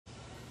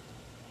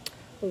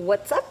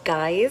What's up,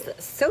 guys?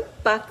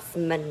 Soapbox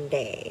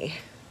Monday.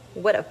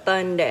 What a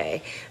fun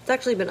day. It's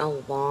actually been a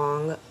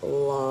long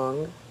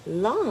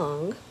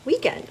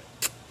weekend.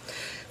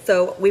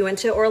 So we went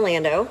to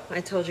Orlando.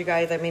 I told you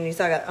guys, you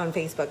saw it on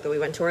Facebook that we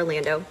went to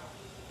Orlando.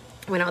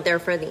 Went out there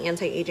for the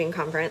anti-aging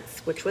conference,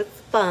 which was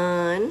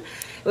fun.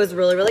 It was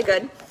really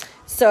good.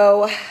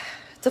 So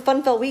it's a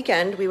fun-filled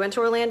weekend. We went to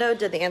Orlando,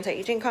 did the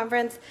anti-aging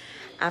conference.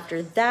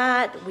 After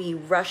that, we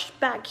rushed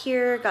back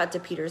here, got to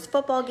Peter's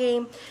football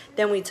game.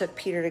 Then we took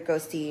Peter to go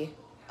see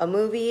a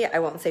movie. I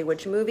won't say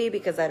which movie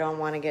because I don't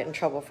want to get in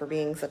trouble for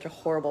being such a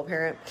horrible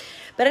parent.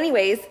 But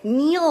anyways,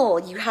 Neil,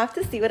 you have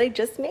to see what I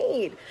just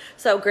made.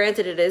 So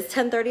granted, it is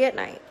 10:30 at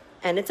night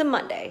and it's a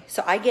Monday.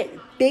 So I get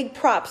big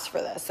props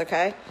for this,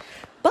 okay?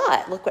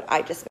 But look what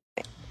I just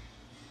made.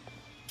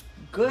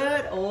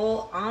 Good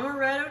old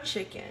amaretto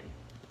chicken.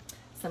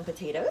 Some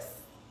potatoes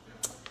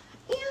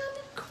and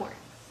corn.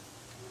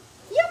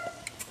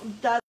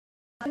 Yep.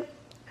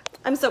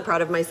 I'm so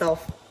proud of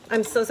myself.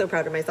 I'm so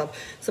proud of myself.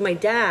 So my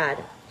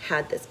dad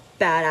had this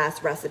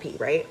badass recipe,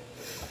 right?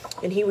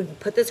 And he would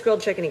put this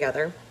grilled chicken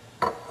together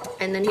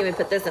and then he would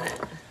put this in it.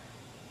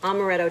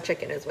 Amaretto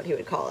chicken is what he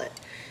would call it.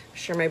 I'm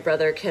sure my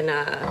brother can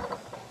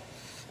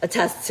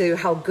attest to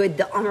how good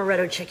the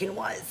amaretto chicken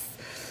was.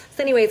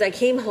 So anyways, I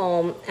came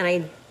home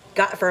and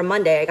for a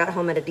Monday, I got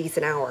home at a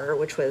decent hour,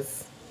 which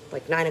was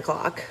like 9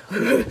 o'clock.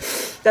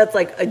 That's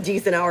like a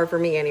decent hour for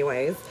me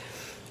anyways.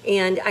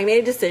 And I made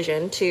a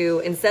decision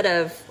to, instead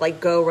of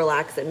like go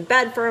relax in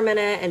bed for a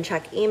minute and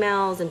check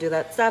emails and do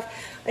that stuff,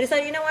 I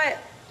decided, you know what?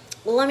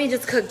 Well, let me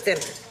just cook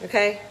dinner,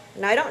 okay?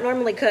 Now, I don't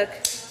normally cook,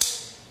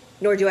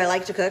 nor do I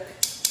like to cook.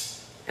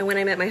 And when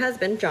I met my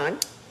husband, John,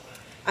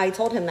 I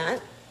told him that.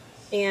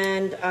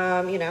 And,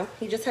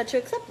 he just had to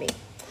accept me.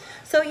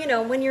 So,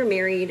 when you're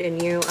married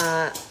and you,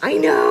 I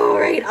know,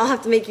 right? I'll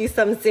have to make you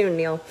some soon,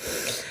 Neil.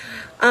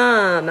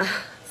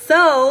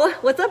 So,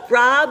 what's up,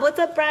 Rob? What's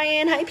up,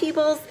 Brian? Hi,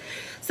 peoples.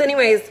 So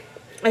anyways,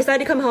 I decided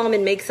to come home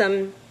and make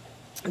some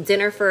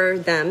dinner for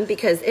them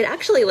because it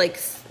actually,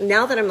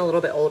 now that I'm a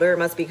little bit older, it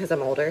must be because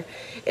I'm older,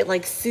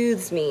 it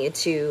soothes me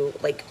to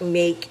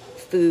make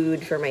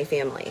food for my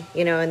family,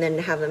 and then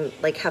have them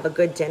have a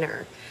good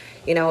dinner,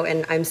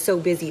 and I'm so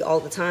busy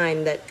all the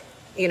time that,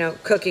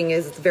 cooking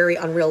is very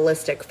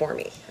unrealistic for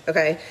me,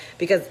 okay?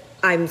 Because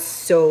I'm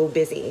so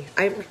busy.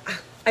 I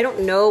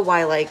don't know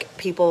why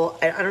people,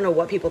 I don't know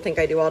what people think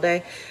I do all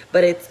day,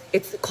 but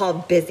it's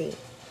called busy.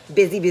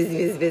 Busy.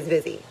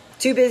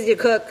 Too busy to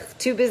cook,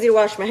 too busy to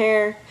wash my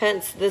hair,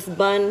 hence this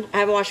bun. I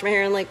haven't washed my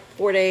hair in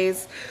 4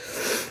 days.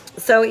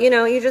 So, you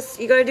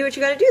gotta do what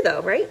you gotta do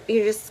though, right?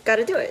 You just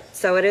gotta do it.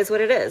 So it is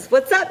what it is.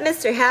 What's up,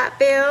 Mr.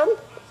 Hatfield?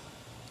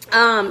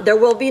 There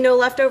will be no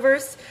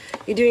leftovers.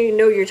 You do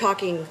know you're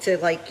talking to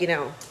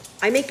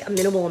I make a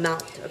minimal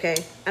amount, okay?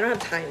 I don't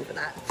have time for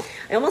that.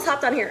 I almost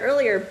hopped on here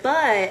earlier,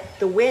 but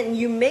when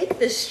you make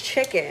this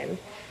chicken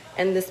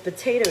and this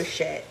potato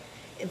shit,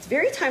 it's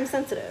very time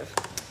sensitive.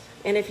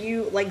 And if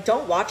you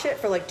don't watch it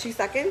for 2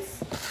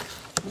 seconds,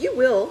 you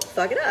will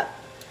fuck it up.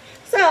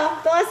 So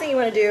the last thing you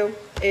want to do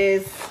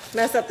is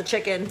mess up the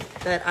chicken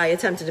that I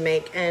attempted to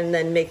make and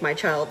then make my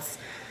child's,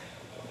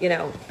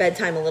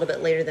 bedtime a little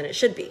bit later than it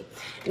should be.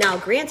 Now,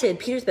 granted,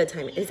 Peter's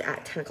bedtime is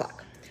at 10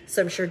 o'clock.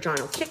 So I'm sure John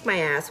will kick my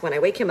ass when I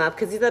wake him up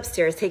because he's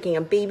upstairs taking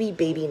a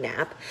baby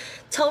nap.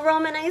 Tell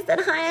Roman I said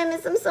hi, I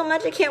miss him so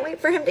much. I can't wait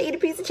for him to eat a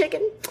piece of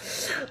chicken.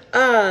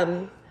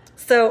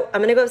 So I'm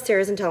going to go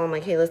upstairs and tell him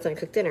hey, listen, I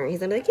cooked dinner. He's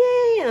going to be like,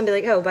 yay. And I'll be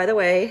like, oh, by the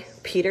way,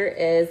 Peter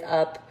is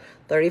up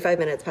 35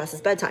 minutes past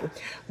his bedtime.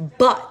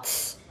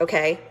 But,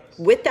 okay,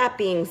 with that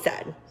being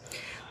said,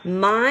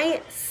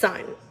 my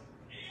son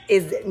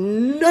is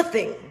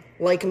nothing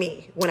like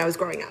me when I was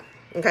growing up,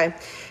 okay?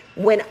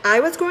 When I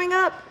was growing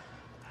up,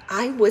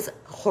 I was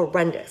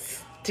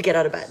horrendous to get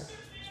out of bed.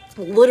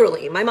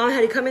 Literally, my mom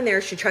had to come in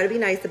there. She'd try to be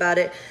nice about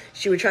it.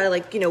 She would try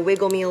to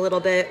wiggle me a little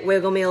bit,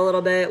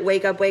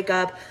 wake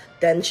up.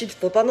 Then she'd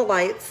flip on the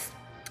lights.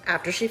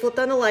 After she flipped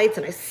on the lights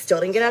and I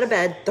still didn't get out of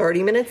bed,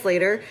 30 minutes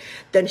later,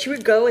 then she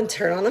would go and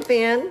turn on the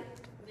fan.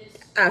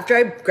 After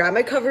I grabbed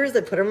my covers,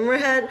 I put them on my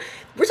head.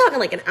 We're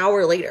talking an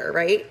hour later,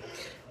 right?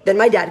 Then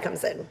my dad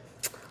comes in.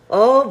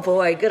 Oh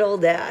boy, good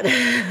old dad.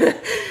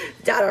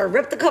 Dad would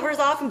rip the covers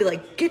off and be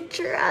like, get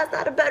your ass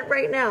out of bed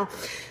right now.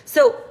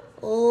 So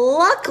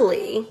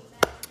luckily,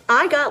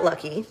 I got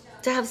lucky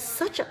to have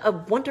such a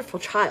wonderful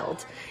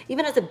child.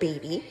 Even as a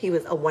baby, he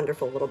was a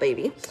wonderful little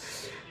baby.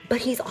 But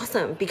he's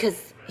awesome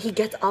because he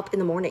gets up in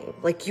the morning.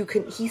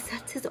 He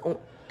sets his own,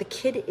 the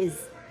kid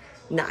is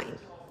 9.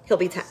 He'll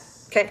be 10,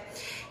 okay?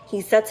 He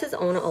sets his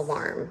own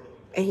alarm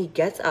and he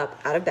gets up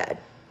out of bed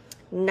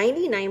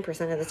 99%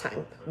 of the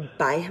time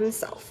by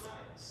himself.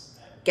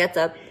 Gets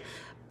up,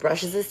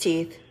 brushes his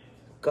teeth,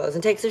 goes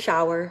and takes a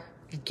shower,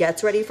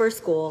 gets ready for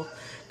school,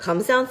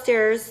 comes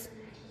downstairs,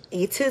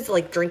 eats his,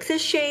 drinks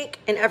his shake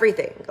and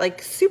everything.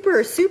 Super,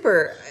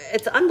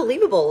 it's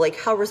unbelievable,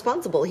 how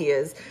responsible he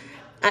is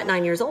at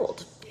 9 years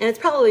old. And it's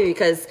probably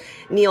because,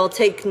 Neil,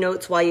 take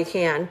notes while you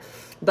can.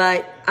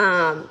 But,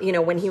 you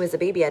know, when he was a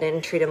baby, I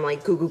didn't treat him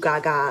like goo goo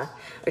gaga.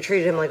 I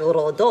treated him like a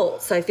little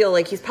adult. So I feel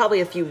like he's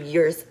probably a few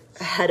years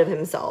ahead of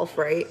himself,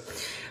 right?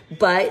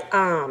 But,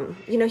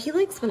 you know, he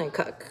likes when I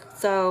cook.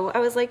 So I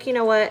was like, you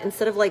know what,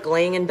 instead of like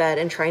laying in bed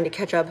and trying to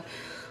catch up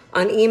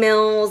on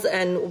emails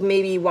and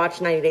maybe watch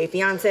 90 Day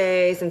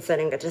Fiancé, since I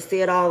didn't get to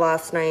see it all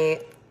last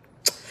night,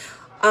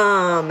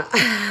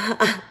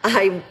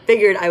 I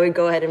figured I would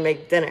go ahead and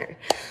make dinner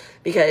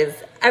because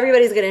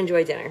everybody's going to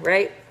enjoy dinner,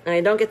 right? And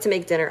I don't get to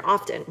make dinner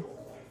often.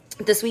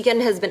 This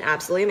weekend has been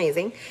absolutely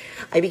amazing.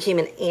 I became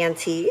an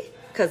auntie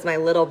because my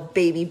little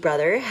baby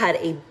brother had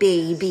a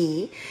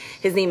baby.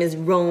 His name is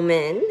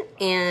Roman,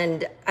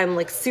 and I'm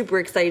like super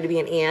excited to be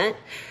an aunt.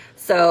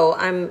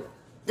 So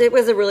it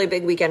was a really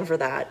big weekend for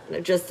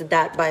that. Just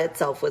that by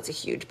itself was a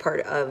huge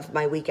part of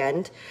my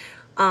weekend.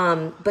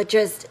 But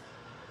just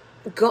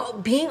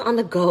being on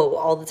the go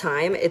all the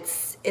time,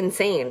 it's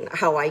insane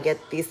how I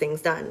get these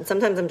things done.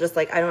 Sometimes I'm just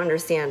like, I don't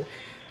understand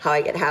how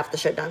I get half the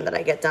shit done that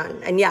I get done.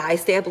 And yeah, I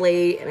stay up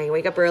late and I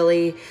wake up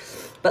early,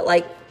 but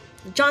like,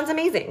 John's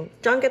amazing.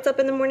 John gets up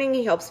in the morning,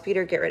 he helps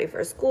Peter get ready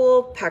for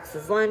school, packs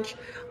his lunch.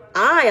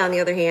 I, on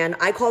the other hand,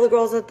 I call the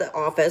girls at the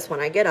office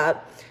when I get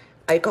up.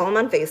 I call them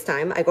on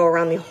FaceTime. I go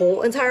around the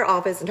whole entire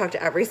office and talk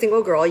to every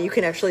single girl. You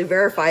can actually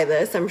verify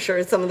this. I'm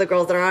sure some of the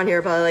girls that are on here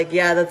are probably like,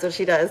 yeah, that's what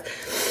she does.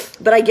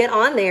 But I get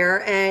on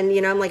there and,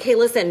 you know, I'm like, hey,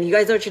 listen, you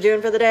guys know what you're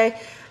doing for the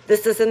day?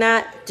 This, and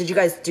that. Did you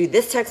guys do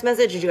this text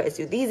message? Did you guys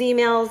do these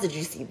emails? Did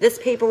you see this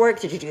paperwork?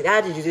 Did you do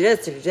that? Did you do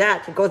this? Did you do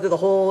that? Go through the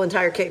whole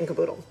entire kit and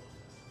caboodle.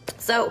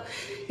 So,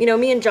 you know,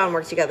 me and John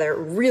work together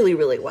really,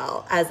 really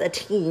well as a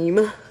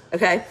team,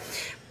 okay?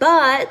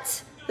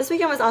 But this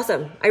weekend was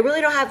awesome. I really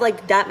don't have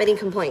like that many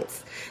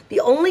complaints. The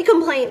only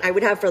complaint I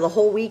would have for the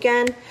whole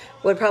weekend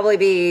would probably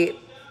be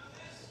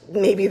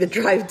maybe the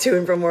drive to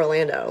and from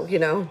Orlando, you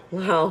know?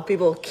 Wow,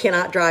 people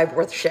cannot drive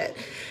worth shit.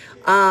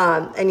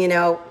 And you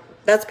know,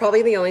 that's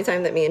probably the only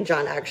time that me and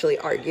John actually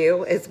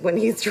argue is when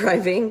he's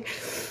driving,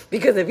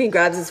 because if he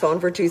grabs his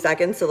phone for 2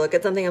 seconds to look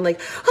at something, I'm like,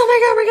 oh my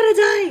God, we're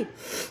gonna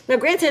die. Now,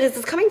 granted, this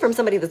is coming from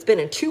somebody that's been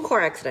in 2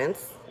 car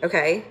accidents,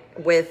 okay,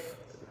 with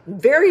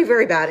very,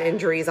 very bad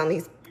injuries on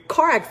these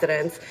car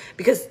accidents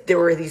because there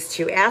were these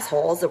 2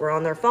 assholes that were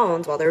on their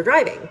phones while they were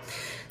driving.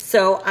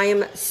 So I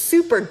am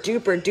super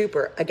duper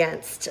duper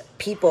against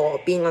people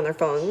being on their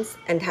phones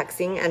and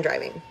texting and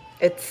driving.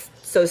 It's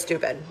so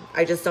stupid.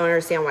 I just don't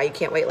understand why you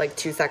can't wait like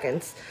 2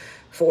 seconds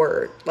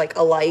for like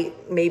a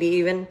light, maybe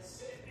even,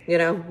 you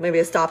know, maybe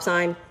a stop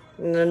sign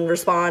and then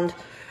respond.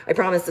 I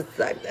promise it's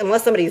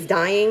unless somebody's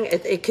dying,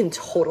 it can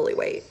totally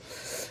wait.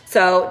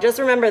 So just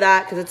remember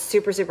that because it's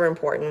super, super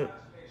important.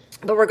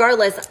 But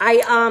regardless,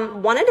 I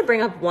wanted to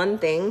bring up one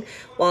thing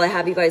while I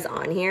have you guys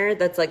on here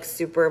that's like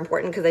super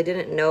important because I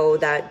didn't know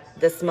that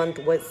this month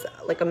was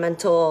like a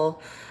mental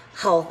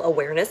health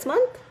awareness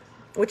month,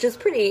 which is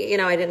pretty, you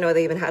know, I didn't know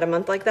they even had a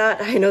month like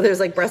that. I know there's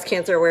like breast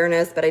cancer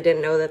awareness, but I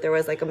didn't know that there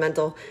was like a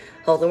mental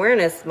health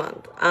awareness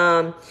month.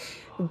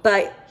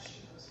 But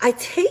I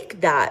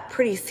take that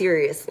pretty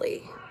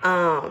seriously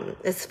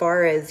as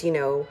far as, you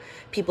know,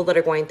 people that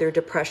are going through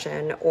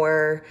depression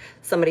or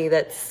somebody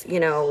that's, you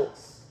know,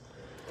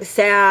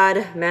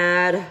 sad,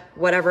 mad,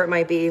 whatever it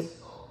might be.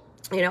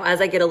 You know, as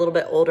I get a little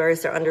bit older, I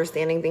start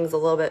understanding things a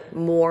little bit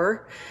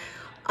more.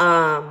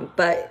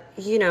 But,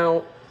 you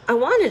know, I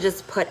want to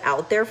just put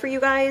out there for you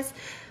guys,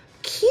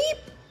 keep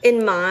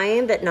in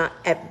mind that not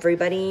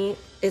everybody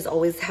is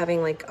always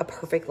having like a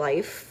perfect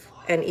life.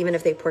 And even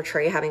if they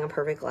portray having a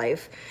perfect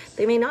life,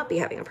 they may not be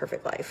having a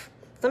perfect life.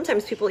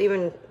 Sometimes people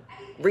even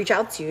reach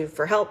out to you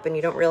for help and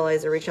you don't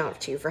realize they're reaching out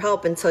to you for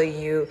help until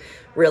you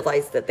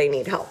realize that they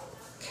need help.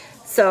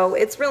 So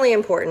it's really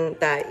important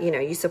that, you know,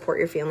 you support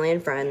your family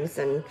and friends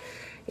and,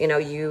 you know,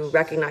 you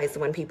recognize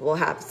when people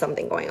have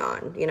something going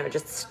on, you know,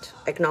 just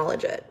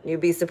acknowledge it. You'd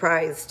be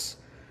surprised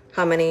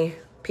how many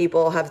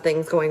people have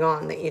things going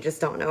on that you just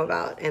don't know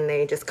about and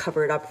they just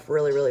cover it up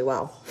really, really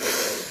well.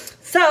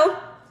 So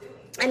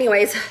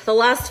anyways, the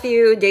last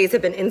few days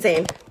have been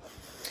insane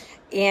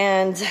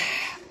and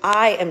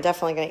I am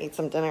definitely going to eat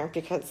some dinner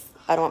because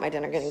I don't want my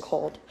dinner getting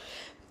cold.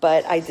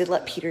 But I did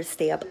let Peter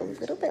stay up a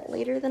little bit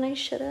later than I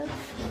should have.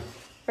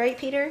 Right,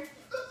 Peter?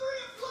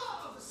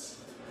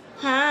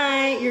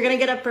 Hi. You're going to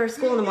get up for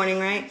school in the morning,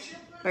 right?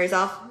 By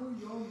yourself?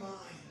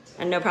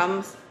 And no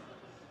problems?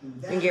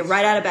 You can get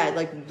right out of bed.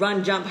 Like,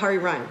 run, jump, hurry,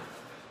 run.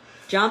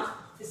 Jump,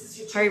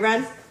 hurry,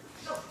 run.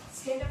 No,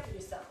 stand up for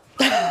yourself.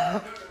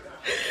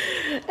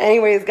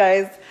 Anyways,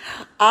 guys,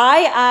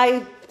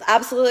 I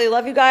absolutely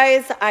love you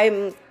guys.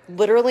 I'm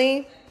not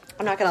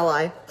going to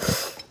lie.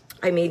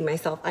 I made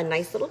myself a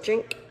nice little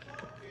drink.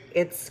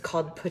 It's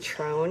called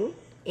Patron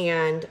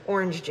and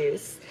orange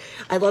juice.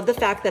 I love the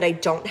fact that I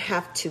don't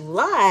have to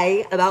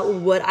lie about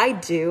what I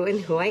do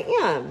and who I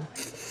am.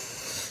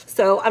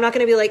 So I'm not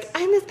going to be like,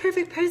 I'm this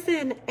perfect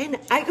person and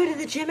I go to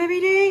the gym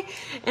every day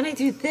and I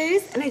do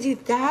this and I do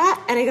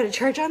that and I go to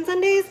church on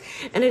Sundays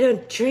and I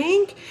don't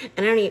drink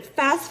and I don't eat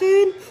fast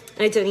food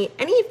and I don't eat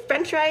any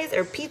french fries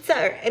or pizza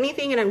or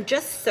anything and I'm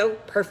just so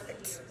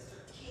perfect.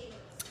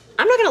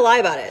 I'm not going to lie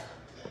about it.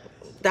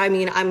 I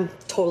mean, I'm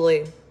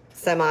totally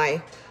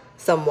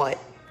somewhat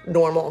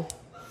normal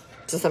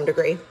to some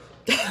degree.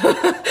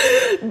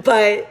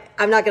 But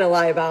I'm not going to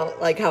lie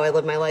about like how I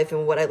live my life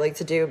and what I like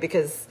to do,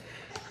 because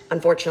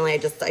unfortunately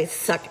I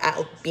suck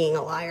at being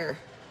a liar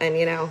and,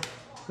 you know,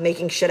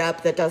 making shit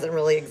up that doesn't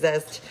really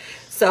exist.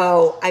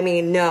 So, I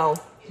mean, no.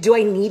 Do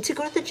I need to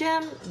go to the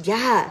gym?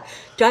 Yeah.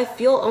 Do I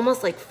feel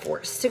almost like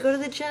forced to go to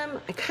the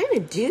gym? I kind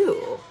of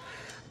do.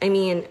 I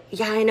mean,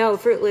 yeah, I know,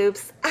 Fruit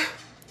Loops.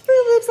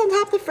 Fruit Loops on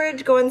top of the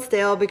fridge going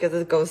stale because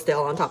it goes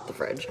stale on top of the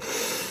fridge.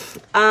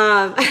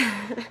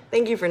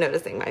 Thank you for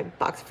noticing my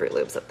box of Fruit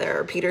Loops up there,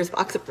 or Peter's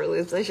box of Fruit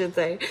Loops, I should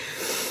say.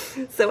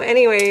 So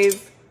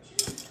anyways,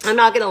 I'm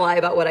not going to lie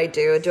about what I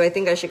do. Do I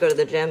think I should go to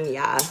the gym?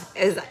 Yeah.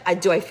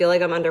 Do I feel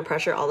like I'm under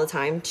pressure all the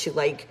time to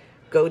like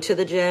go to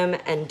the gym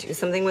and do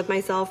something with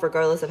myself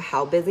regardless of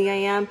how busy I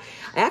am?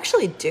 I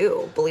actually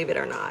do, believe it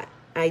or not.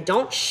 I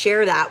don't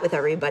share that with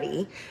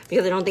everybody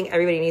because I don't think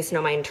everybody needs to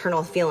know my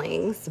internal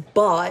feelings,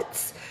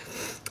 but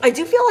I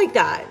do feel like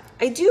that.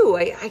 I do.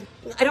 I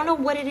don't know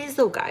what it is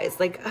though,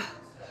 guys. Like,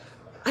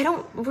 I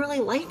don't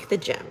really like the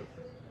gym.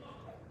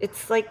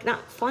 It's like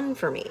not fun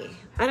for me.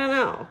 I don't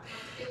know.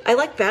 I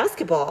like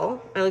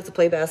basketball. I like to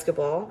play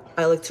basketball.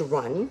 I like to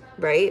run,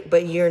 right?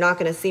 But you're not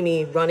going to see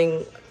me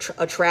running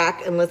a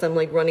track unless I'm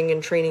like running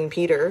and training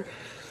Peter.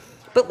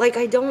 But like,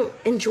 I don't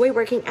enjoy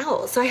working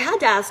out. So I had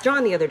to ask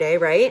John the other day,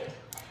 right?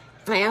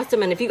 I asked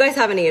him, and if you guys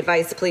have any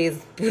advice,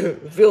 please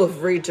feel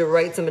free to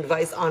write some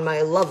advice on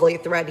my lovely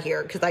thread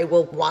here, because I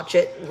will watch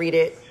it, read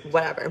it,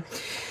 whatever.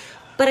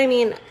 But I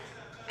mean,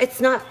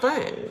 it's not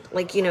fun.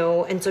 Like, you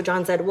know, and so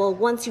John said, well,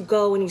 once you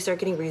go and you start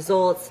getting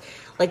results,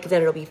 like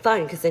then it'll be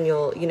fun, because then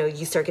you'll, you know,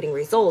 you start getting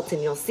results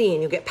and you'll see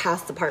and you'll get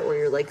past the part where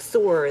you're like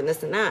sore and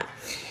this and that.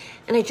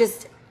 And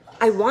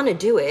I want to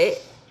do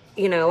it.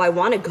 You know, I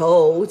want to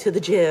go to the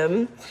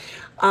gym.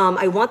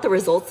 I want the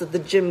results that the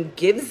gym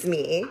gives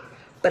me,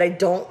 but I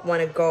don't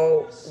want to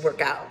go work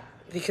out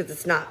because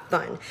it's not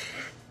fun.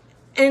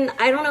 And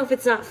I don't know if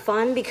it's not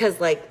fun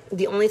because like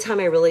the only time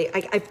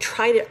I've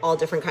tried it all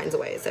different kinds of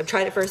ways. I've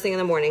tried it first thing in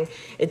the morning.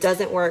 It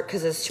doesn't work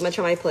because there's too much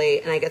on my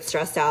plate and I get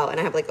stressed out and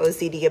I have like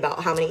OCD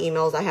about how many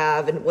emails I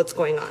have and what's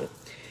going on.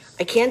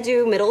 I can't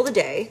do middle of the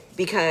day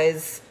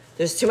because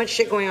there's too much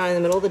shit going on in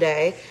the middle of the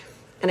day.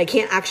 And I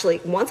can't actually,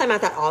 once I'm at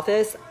that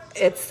office,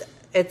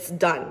 it's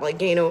done. Like,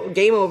 you know,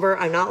 game over.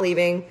 I'm not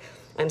leaving.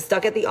 I'm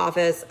stuck at the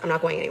office. I'm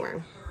not going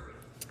anywhere.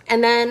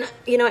 And then,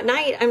 you know, at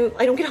night,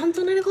 I don't get home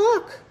until 9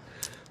 o'clock.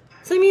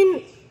 So, I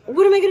mean,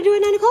 what am I going to do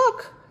at 9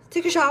 o'clock?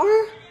 Take a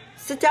shower?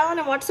 Sit down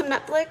and watch some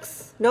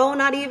Netflix? No,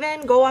 not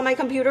even. Go on my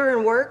computer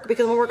and work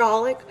because I'm a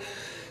workaholic.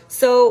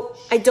 So,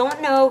 I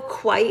don't know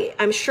quite.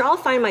 I'm sure I'll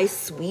find my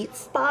sweet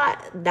spot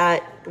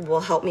that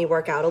will help me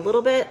work out a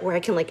little bit where I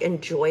can, like,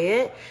 enjoy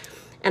it.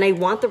 And I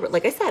want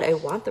like I said, I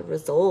want the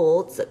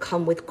results that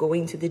come with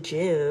going to the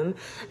gym.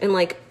 And,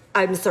 like,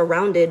 I'm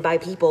surrounded by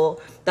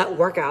people that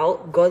work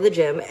out, go to the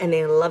gym, and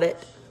they love it.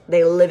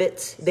 They live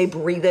it. They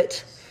breathe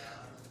it.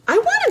 I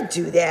want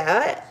to do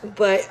that,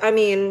 but I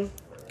mean,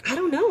 I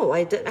don't know.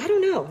 I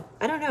don't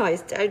know.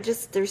 I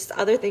just, there's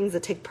other things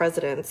that take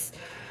precedence.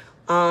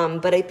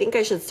 But I think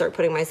I should start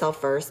putting myself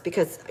first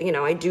because, you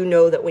know, I do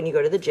know that when you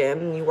go to the gym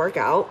and you work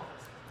out,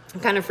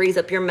 it kind of frees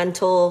up your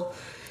mental,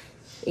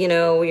 you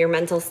know, your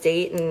mental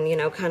state and, you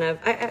know, kind of,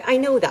 I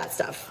know that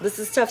stuff. This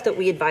is stuff that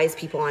we advise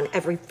people on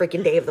every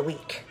freaking day of the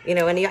week, you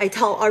know, and I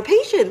tell our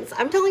patients,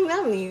 I'm telling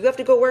them, you have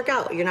to go work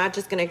out. You're not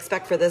just going to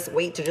expect for this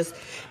weight to just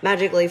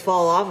magically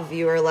fall off of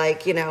you or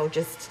like, you know,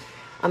 just,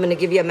 I'm going to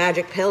give you a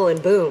magic pill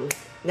and boom,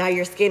 now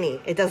you're skinny.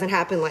 It doesn't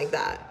happen like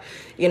that.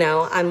 You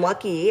know, I'm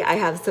lucky. I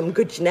have some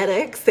good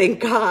genetics,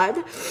 thank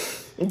God.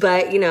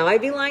 But, you know,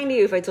 I'd be lying to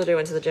you if I told you I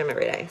went to the gym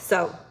every day.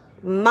 So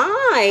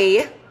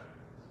my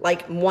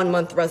like 1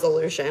 month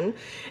resolution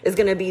is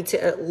going to be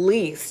to at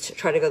least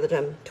try to go to the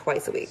gym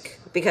twice a week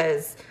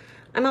because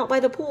I'm out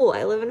by the pool.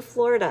 I live in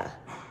Florida,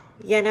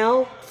 you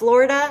know,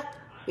 Florida,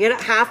 you know,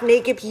 half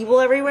naked people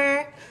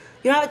everywhere.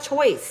 You don't have a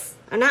choice.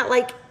 I'm not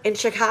like in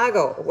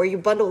Chicago where you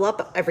bundle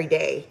up every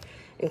day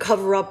and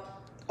cover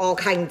up all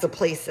kinds of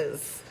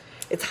places.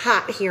 It's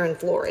hot here in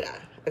Florida.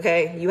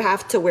 Okay. You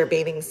have to wear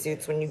bathing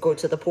suits when you go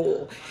to the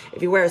pool.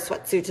 If you wear a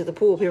sweatsuit to the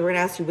pool, people are going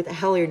to ask you what the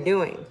hell you're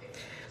doing.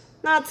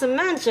 Not to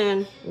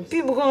mention, when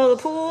people go to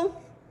the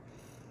pool,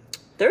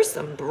 there's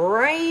some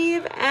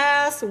brave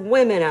ass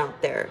women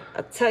out there.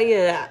 I'll tell you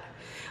that.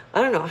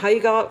 I don't know how you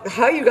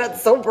got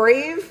so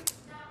brave,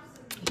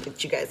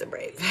 but you guys are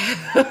brave.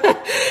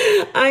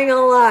 I ain't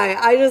gonna lie.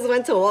 I just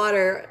went to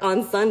water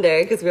on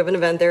Sunday because we have an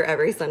event there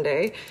every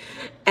Sunday.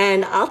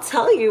 And I'll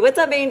tell you, what's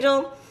up,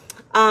 Angel?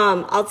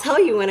 I'll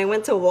tell you, when I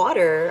went to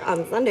water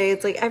on Sunday,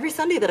 it's like every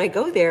Sunday that I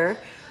go there,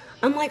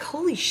 I'm like,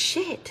 holy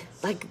shit.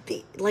 Like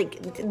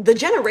the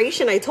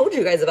generation, I told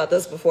you guys about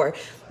this before.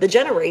 The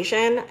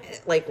generation,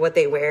 like what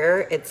they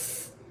wear,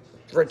 it's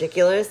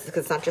ridiculous because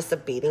it's not just a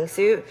bathing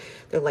suit.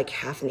 They're like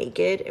half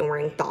naked and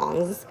wearing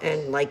thongs,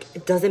 and like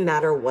it doesn't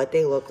matter what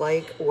they look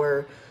like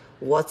or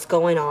what's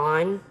going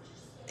on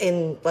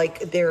in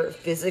like their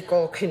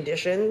physical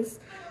conditions,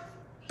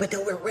 but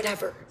they'll wear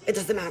whatever. It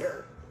doesn't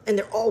matter. and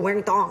they're all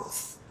wearing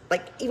thongs.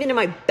 Like, even in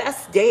my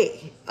best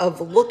day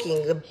of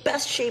looking the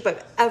best shape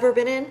I've ever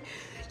been in,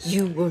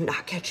 you will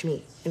not catch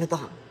me in a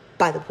thong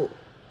by the pool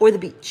or the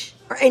beach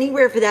or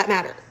anywhere for that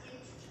matter.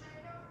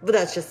 But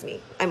that's just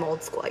me. I'm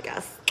old school, I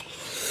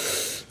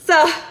guess.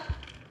 So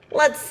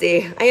let's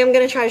see. I am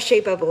going to try to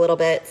shape up a little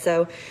bit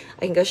so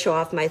I can go show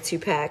off my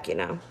 2-pack, you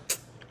know.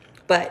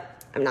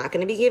 But I'm not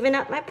going to be giving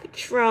up my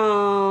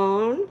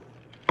Patron.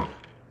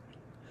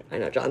 I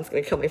know John's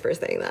going to kill me for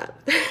saying that.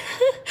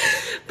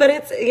 But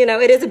it's, you know,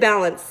 it is a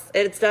balance.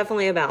 It's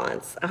definitely a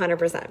balance,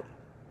 100%.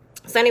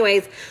 So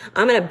anyways,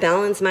 I'm going to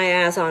balance my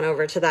ass on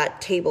over to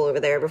that table over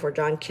there before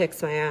John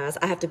kicks my ass.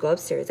 I have to go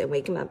upstairs and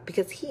wake him up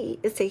because he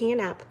is taking a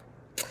nap.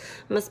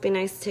 Must be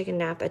nice to take a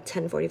nap at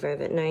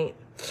 10:45 at night.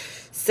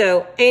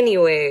 So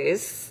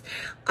anyways,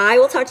 I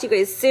will talk to you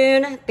guys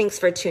soon. Thanks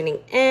for tuning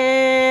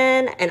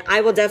in. And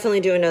I will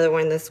definitely do another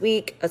one this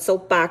week. A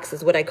soapbox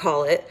is what I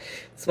call it.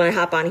 It's when I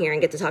hop on here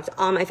and get to talk to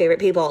all my favorite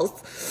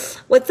peoples.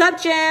 What's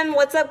up, Jim?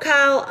 What's up,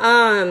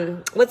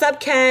 Kyle? What's up,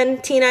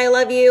 Ken? Tina, I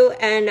love you.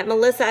 And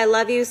Melissa, I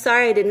love you.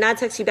 Sorry, I did not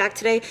text you back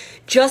today.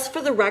 Just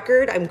for the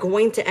record, I'm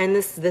going to end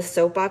this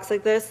soapbox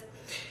like this.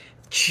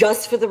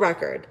 Just for the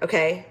record,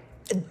 okay?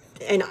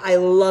 And I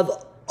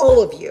love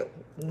all of you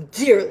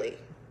dearly.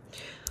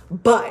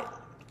 But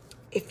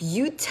if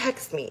you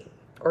text me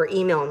or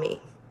email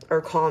me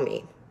or call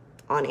me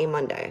on a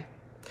Monday,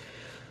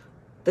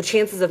 the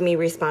chances of me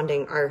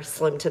responding are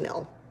slim to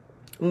nil.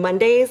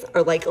 Mondays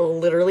are like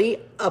literally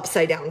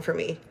upside down for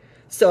me.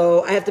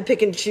 So I have to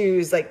pick and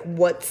choose like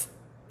what's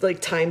like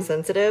time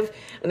sensitive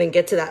and then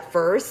get to that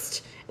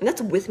first. And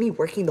that's with me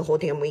working the whole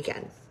damn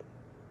weekend.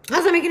 How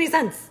does that make any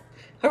sense?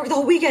 I work the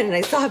whole weekend and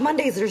I still have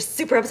Mondays that are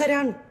super upside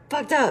down,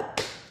 fucked up.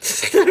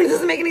 That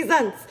doesn't make any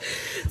sense.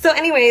 So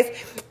anyways,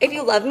 if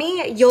you love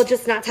me, you'll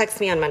just not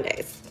text me on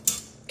Mondays.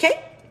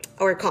 Okay?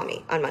 Or call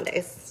me on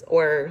Mondays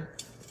or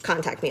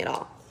contact me at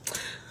all.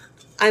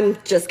 I'm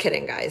just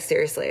kidding, guys.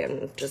 Seriously,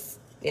 I'm just,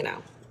 you know,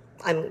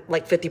 I'm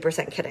like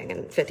 50% kidding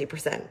and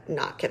 50%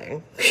 not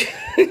kidding.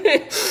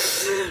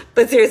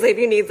 But seriously, if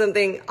you need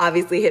something,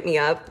 obviously hit me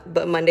up.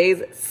 But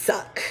Mondays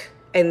suck.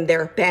 And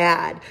they're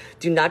bad.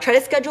 Do not try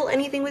to schedule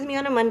anything with me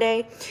on a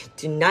Monday.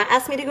 Do not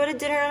ask me to go to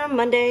dinner on a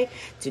Monday.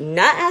 Do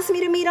not ask me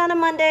to meet on a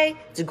Monday.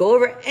 To go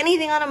over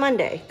anything on a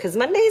Monday. Because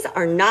Mondays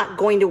are not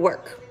going to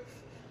work.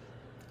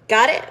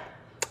 Got it?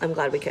 I'm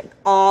glad we could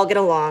all get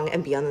along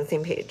and be on the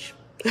same page.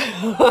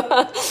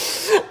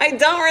 I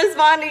don't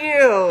respond to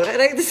you.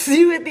 And I see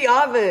you at the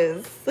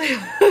office.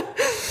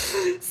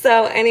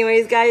 So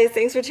anyways, guys,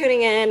 thanks for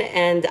tuning in.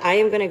 And I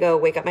am going to go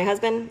wake up my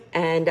husband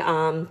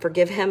and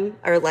forgive him,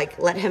 or like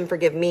let him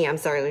forgive me. I'm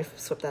sorry, let me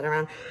swap that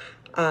around,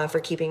 for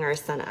keeping our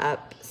son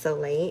up so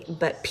late.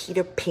 But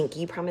Peter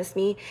Pinky promised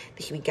me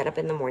that he would get up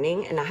in the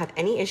morning and not have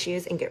any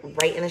issues and get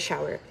right in the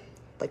shower,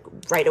 like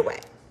right away.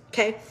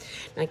 Okay?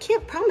 Now, I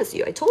can't promise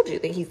you. I told you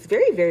that he's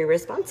very, very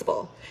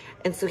responsible.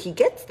 And so he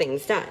gets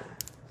things done.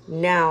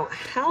 Now,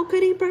 how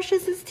good he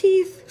brushes his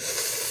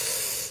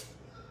teeth?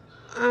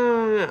 I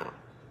don't know.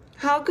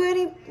 How good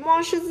he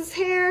washes his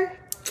hair?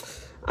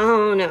 I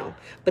don't know.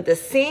 But the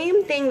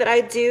same thing that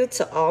I do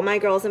to all my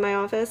girls in my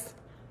office,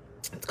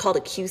 it's called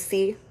a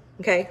QC,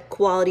 okay?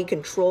 Quality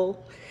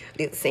control. I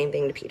do the same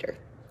thing to Peter.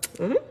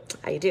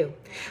 I do.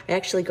 I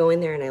actually go in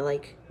there and I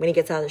like, when he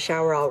gets out of the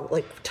shower, I'll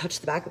like touch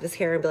the back of his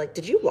hair and be like,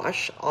 did you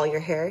wash all your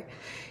hair?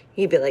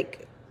 He'd be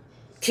like,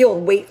 he'll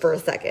wait for a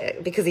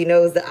second because he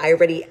knows that I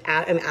already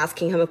am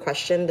asking him a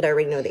question that I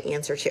already know the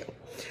answer to.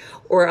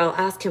 Or I'll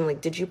ask him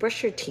like, did you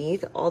brush your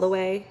teeth all the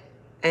way?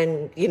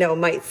 And, you know,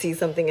 might see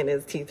something in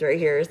his teeth right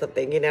here or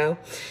something, you know?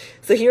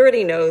 So he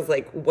already knows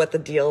like what the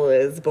deal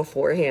is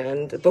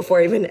beforehand, before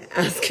I even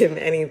ask him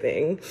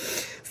anything.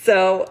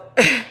 So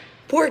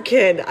poor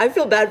kid, I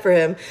feel bad for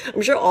him.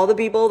 I'm sure all the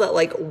people that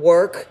like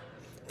work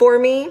for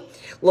me,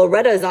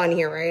 Loretta's on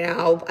here right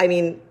now. I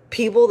mean,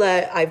 people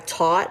that I've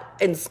taught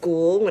in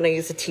school when I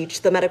used to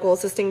teach the medical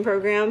assisting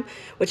program,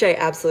 which I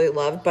absolutely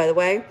loved, by the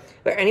way.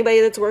 But anybody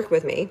that's worked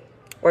with me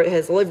or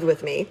has lived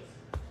with me,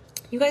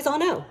 you guys all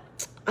know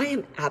I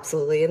am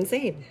absolutely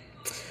insane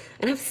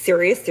and have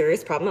serious,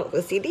 serious problem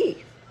with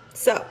OCD.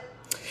 So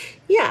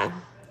yeah,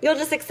 you'll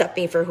just accept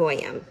me for who I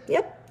am.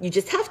 Yep, you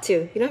just have to.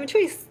 You don't have a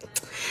choice.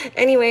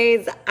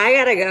 Anyways, I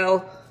gotta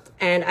go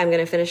and I'm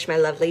gonna finish my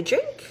lovely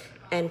drink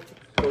and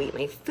go eat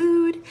my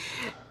food.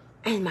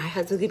 And my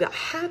husband's gonna be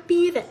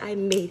happy that I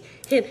made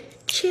him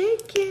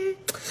chicken.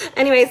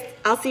 Anyways,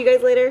 I'll see you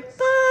guys later.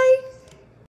 Bye.